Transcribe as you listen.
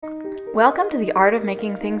Welcome to The Art of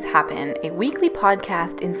Making Things Happen, a weekly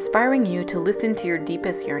podcast inspiring you to listen to your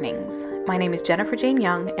deepest yearnings. My name is Jennifer Jane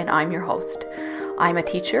Young, and I'm your host. I'm a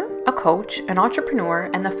teacher, a coach, an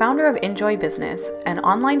entrepreneur, and the founder of Enjoy Business, an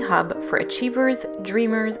online hub for achievers,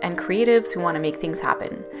 dreamers, and creatives who want to make things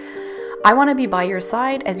happen. I want to be by your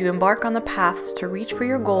side as you embark on the paths to reach for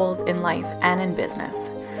your goals in life and in business.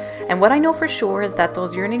 And what I know for sure is that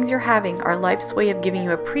those yearnings you're having are life's way of giving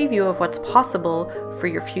you a preview of what's possible for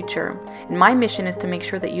your future. And my mission is to make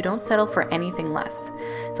sure that you don't settle for anything less.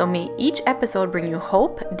 So may each episode bring you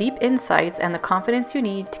hope, deep insights, and the confidence you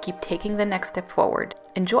need to keep taking the next step forward.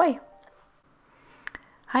 Enjoy!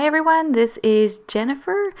 Hi everyone, this is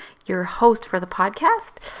Jennifer, your host for the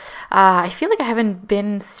podcast. I feel like I haven't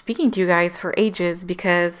been speaking to you guys for ages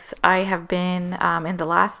because I have been, in the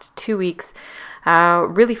last 2 weeks,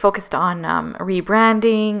 really focused on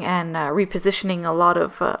rebranding and repositioning a lot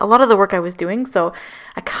of the work I was doing. So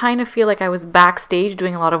I kind of feel like I was backstage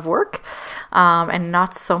doing a lot of work, and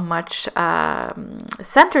not so much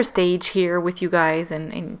center stage here with you guys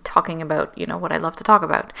and talking about what I love to talk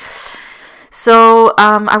about. So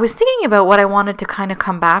I was thinking about what I wanted to kind of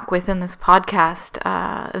come back with in this podcast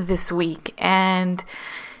this week, and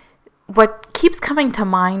what keeps coming to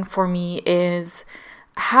mind for me is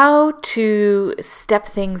how to step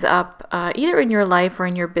things up, either in your life or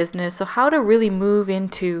in your business. So how to really move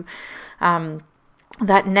into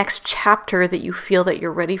that next chapter that you feel that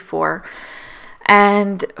you're ready for.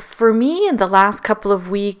 And for me, in the last couple of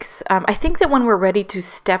weeks, I think that when we're ready to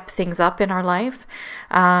step things up in our life,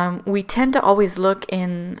 we tend to always look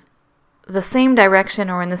in the same direction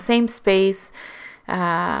or in the same space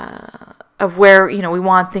of where, we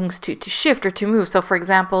want things to shift or to move. So for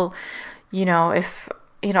example, if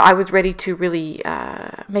I was ready to really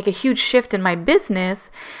make a huge shift in my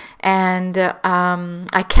business, and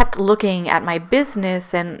I kept looking at my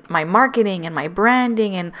business and my marketing and my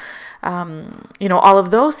branding and all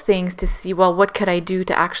of those things to see, well, what could I do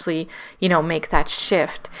to actually make that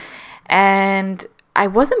shift? And I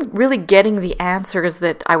wasn't really getting the answers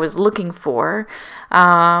that I was looking for.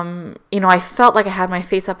 I felt like I had my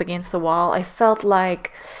face up against the wall. I felt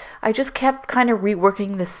like I just kept kind of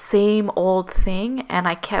reworking the same old thing, and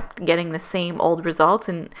I kept getting the same old results,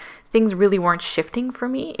 and things really weren't shifting for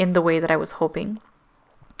me in the way that I was hoping.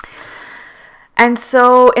 And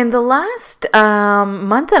so in the last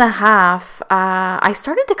month and a half, I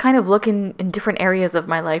started to kind of look in different areas of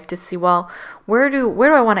my life to see, well, where do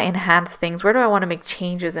I want to enhance things? Where do I want to make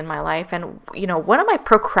changes in my life? And, what am I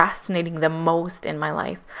procrastinating the most in my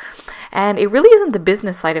life? And it really isn't the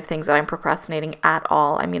business side of things that I'm procrastinating at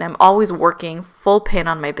all. I mean, I'm always working full pin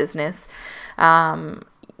on my business. I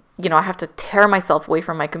have to tear myself away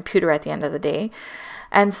from my computer at the end of the day.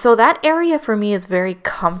 And so that area for me is very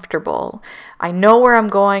comfortable. I know where I'm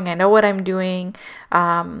going. I know what I'm doing.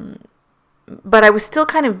 But I was still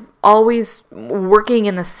kind of always working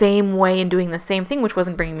in the same way and doing the same thing, which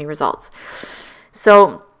wasn't bringing me results.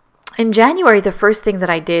 So in January, the first thing that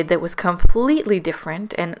I did that was completely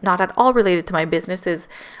different and not at all related to my business is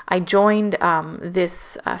I joined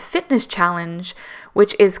this fitness challenge,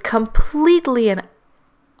 which is completely and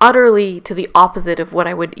utterly to the opposite of what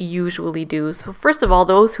I would usually do. So first of all,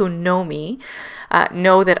 those who know me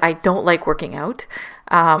know that I don't like working out.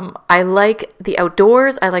 I like the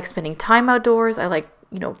outdoors. I like spending time outdoors. I like,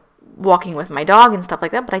 walking with my dog and stuff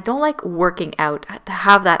like that, but I don't like working out, to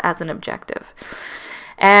have that as an objective.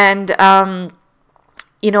 And,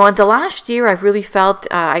 in the last year, I've really felt,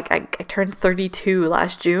 I turned 32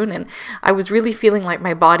 last June, and I was really feeling like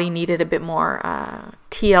my body needed a bit more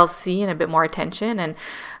TLC and a bit more attention. And,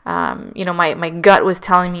 my gut was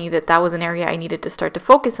telling me that was an area I needed to start to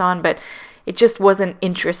focus on, but it just wasn't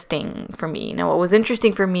interesting for me. What was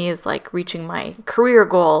interesting for me is like reaching my career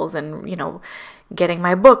goals and, getting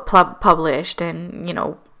my book published and,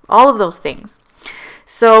 all of those things.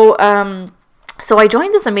 So I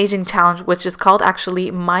joined this amazing challenge, which is called actually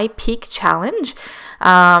My Peak Challenge.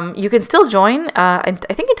 You can still join, I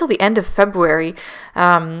think until the end of February.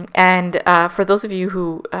 And for those of you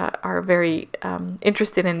who are very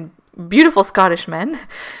interested in beautiful Scottish men,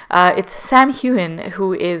 it's Sam Heughan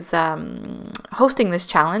who is hosting this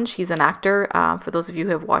challenge. He's an actor, for those of you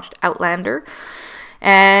who have watched Outlander.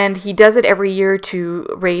 And he does it every year to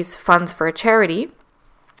raise funds for a charity.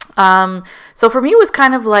 So for me, it was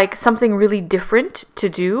kind of like something really different to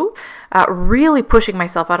do, really pushing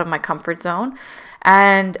myself out of my comfort zone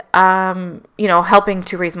and, helping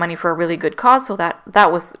to raise money for a really good cause. So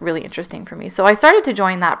that was really interesting for me. So I started to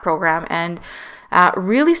join that program and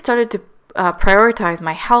really started to prioritize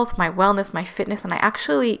my health, my wellness, my fitness, and I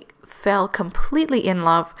actually fell completely in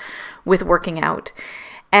love with working out.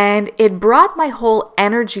 And it brought my whole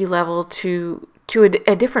energy level to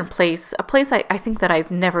a different place, a place I think that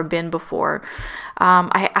I've never been before.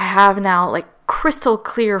 I have now like crystal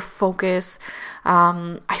clear focus.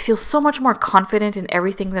 I feel so much more confident in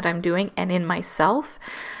everything that I'm doing and in myself.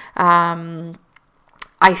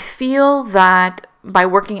 I feel that by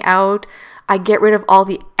working out, I get rid of all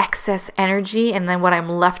the excess energy, and then what I'm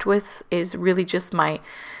left with is really just my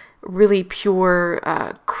really pure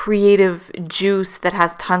creative juice that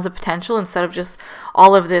has tons of potential, instead of just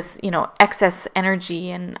all of this, excess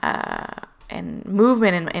energy and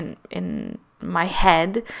movement in my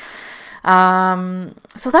head.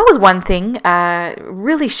 So that was one thing,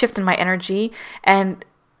 really shifted my energy. And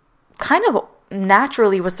kind of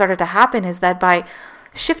naturally what started to happen is that by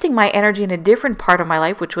shifting my energy in a different part of my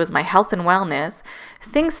life, which was my health and wellness,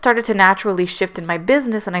 things started to naturally shift in my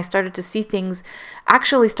business, and I started to see things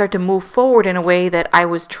actually start to move forward in a way that I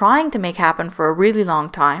was trying to make happen for a really long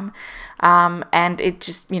time. And it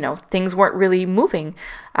just, things weren't really moving.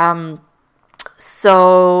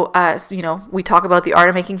 So, we talk about the art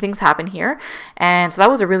of making things happen here. And so that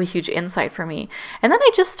was a really huge insight for me. And then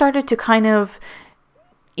I just started to kind of,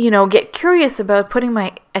 get curious about putting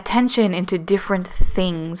my attention into different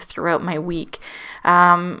things throughout my week.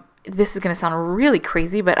 This is going to sound really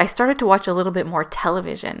crazy, but I started to watch a little bit more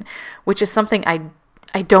television, which is something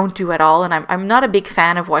I don't do at all. And I'm not a big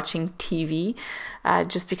fan of watching TV,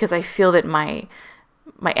 just because I feel that my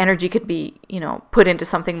energy could be, put into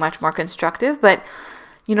something much more constructive. But,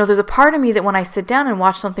 there's a part of me that when I sit down and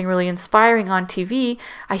watch something really inspiring on TV,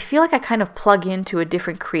 I feel like I kind of plug into a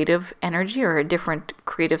different creative energy or a different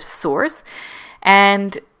creative source.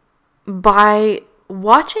 And by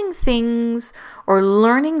watching things or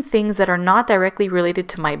learning things that are not directly related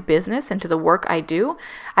to my business and to the work I do,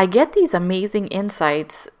 I get these amazing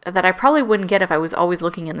insights that I probably wouldn't get if I was always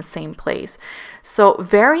looking in the same place. So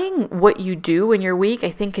varying what you do in your week,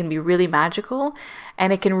 I think, can be really magical,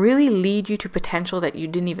 and it can really lead you to potential that you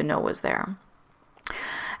didn't even know was there.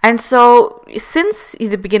 And so since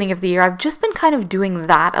the beginning of the year, I've just been kind of doing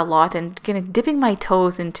that a lot and kind of dipping my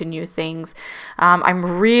toes into new things. I'm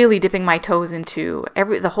really dipping my toes into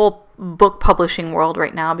the whole book publishing world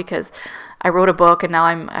right now, because I wrote a book, and now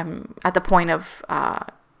I'm at the point of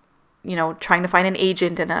trying to find an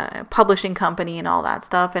agent and a publishing company and all that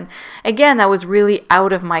stuff. And again, that was really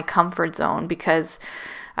out of my comfort zone, because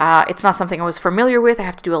it's not something I was familiar with. I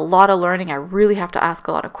have to do a lot of learning. I really have to ask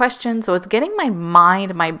a lot of questions. So it's getting my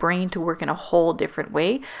mind, my brain to work in a whole different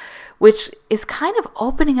way, which is kind of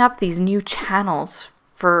opening up these new channels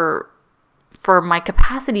for my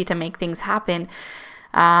capacity to make things happen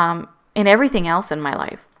in everything else in my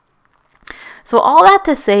life. So all that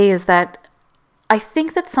to say is that I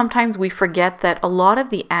think that sometimes we forget that a lot of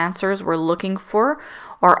the answers we're looking for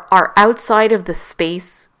are outside of the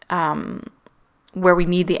space where we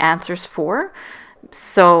need the answers for.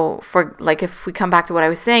 So for if we come back to what I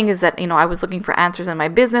was saying, is that, I was looking for answers in my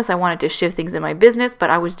business. I wanted to shift things in my business, but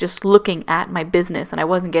I was just looking at my business and I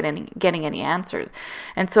wasn't getting any answers.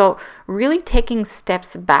 And so really taking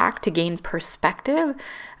steps back to gain perspective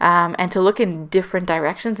and to look in different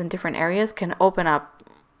directions and different areas can open up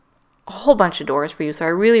a whole bunch of doors for you. So I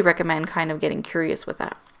really recommend kind of getting curious with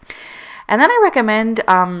that. And then I recommend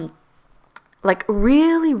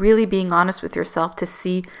really, really being honest with yourself to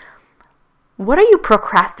see, what are you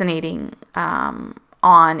procrastinating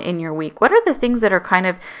on in your week? What are the things that are kind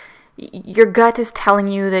of, your gut is telling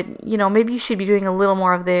you that, maybe you should be doing a little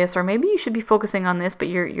more of this, or maybe you should be focusing on this, but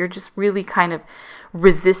you're just really kind of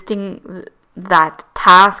resisting that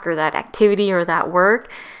task or that activity or that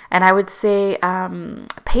work. And I would say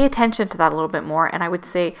pay attention to that a little bit more. And I would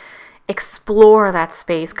say explore that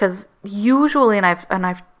space, because usually, and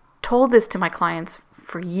I've told this to my clients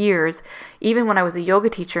for years, even when I was a yoga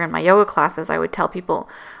teacher in my yoga classes, I would tell people,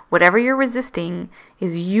 whatever you're resisting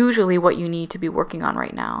is usually what you need to be working on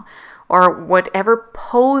right now. Or whatever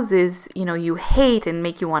poses, you hate and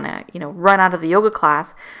make you want to, run out of the yoga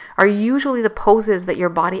class are usually the poses that your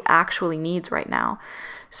body actually needs right now.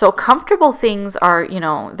 So comfortable things are,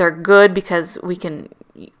 they're good because we can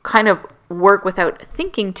kind of work without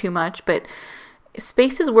thinking too much, but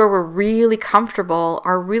spaces where we're really comfortable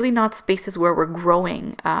are really not spaces where we're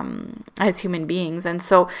growing as human beings. And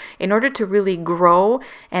so in order to really grow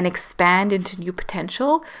and expand into new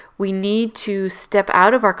potential, we need to step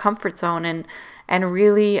out of our comfort zone and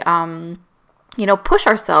really push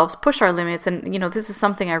ourselves, push our limits. And this is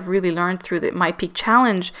something I've really learned through the My Peak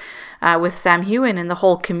Challenge with Sam Hewen, and the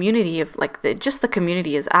whole community of the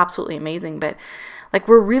community is absolutely amazing. But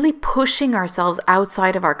we're really pushing ourselves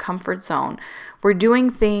outside of our comfort zone. We're doing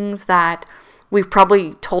things that we've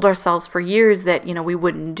probably told ourselves for years that, we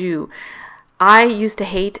wouldn't do. I used to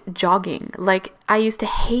hate jogging. Like, I used to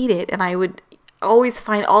hate it, and I would always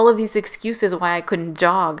find all of these excuses why I couldn't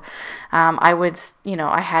jog. I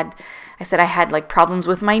had like problems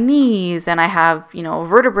with my knees, and I have,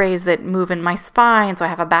 vertebrae that move in my spine, so I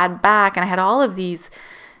have a bad back, and I had all of these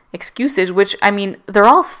excuses, which, they're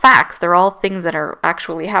all facts. They're all things that are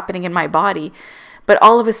actually happening in my body. But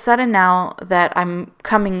all of a sudden now that I'm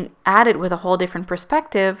coming at it with a whole different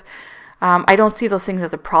perspective, I don't see those things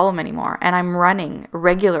as a problem anymore. And I'm running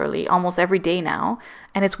regularly, almost every day now.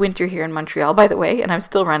 And it's winter here in Montreal, by the way, and I'm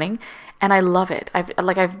still running. And I love it. I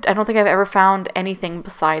don't think I've ever found anything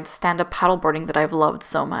besides stand-up paddleboarding that I've loved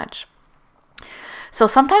so much. So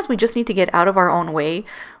sometimes we just need to get out of our own way.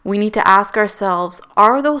 We need to ask ourselves,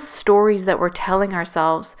 are those stories that we're telling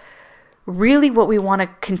ourselves really what we want to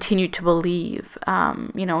continue to believe?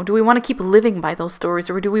 Do we want to keep living by those stories,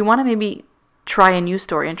 or do we want to maybe try a new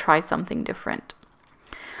story and try something different?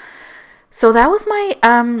 So that was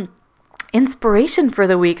my inspiration for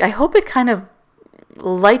the week. I hope it kind of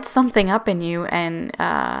lights something up in you and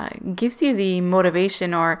gives you the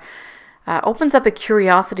motivation, or opens up a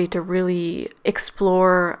curiosity to really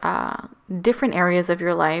explore different areas of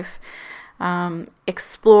your life,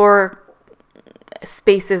 explore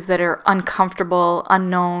spaces that are uncomfortable,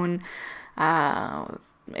 unknown,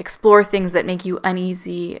 explore things that make you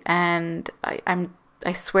uneasy, and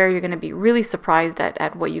I swear you're going to be really surprised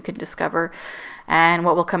at what you can discover and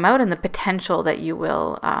what will come out, and the potential that you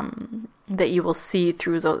will see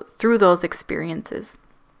through those experiences.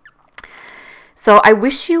 So I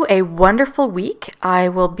wish you a wonderful week. I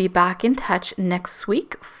will be back in touch next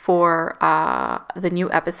week for the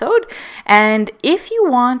new episode. And if you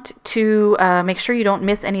want to make sure you don't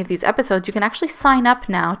miss any of these episodes, you can actually sign up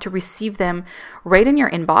now to receive them right in your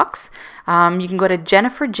inbox. You can go to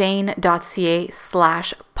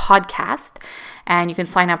jenniferjane.ca/podcast, and you can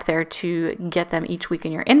sign up there to get them each week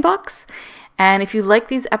in your inbox. And if you like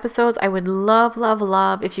these episodes, I would love, love,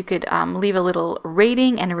 love if you could leave a little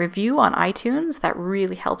rating and a review on iTunes. That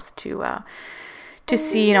really helps to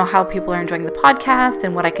see, how people are enjoying the podcast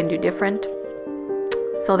and what I can do different.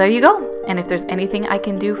 So there you go. And if there's anything I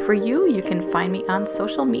can do for you, you can find me on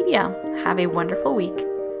social media. Have a wonderful week.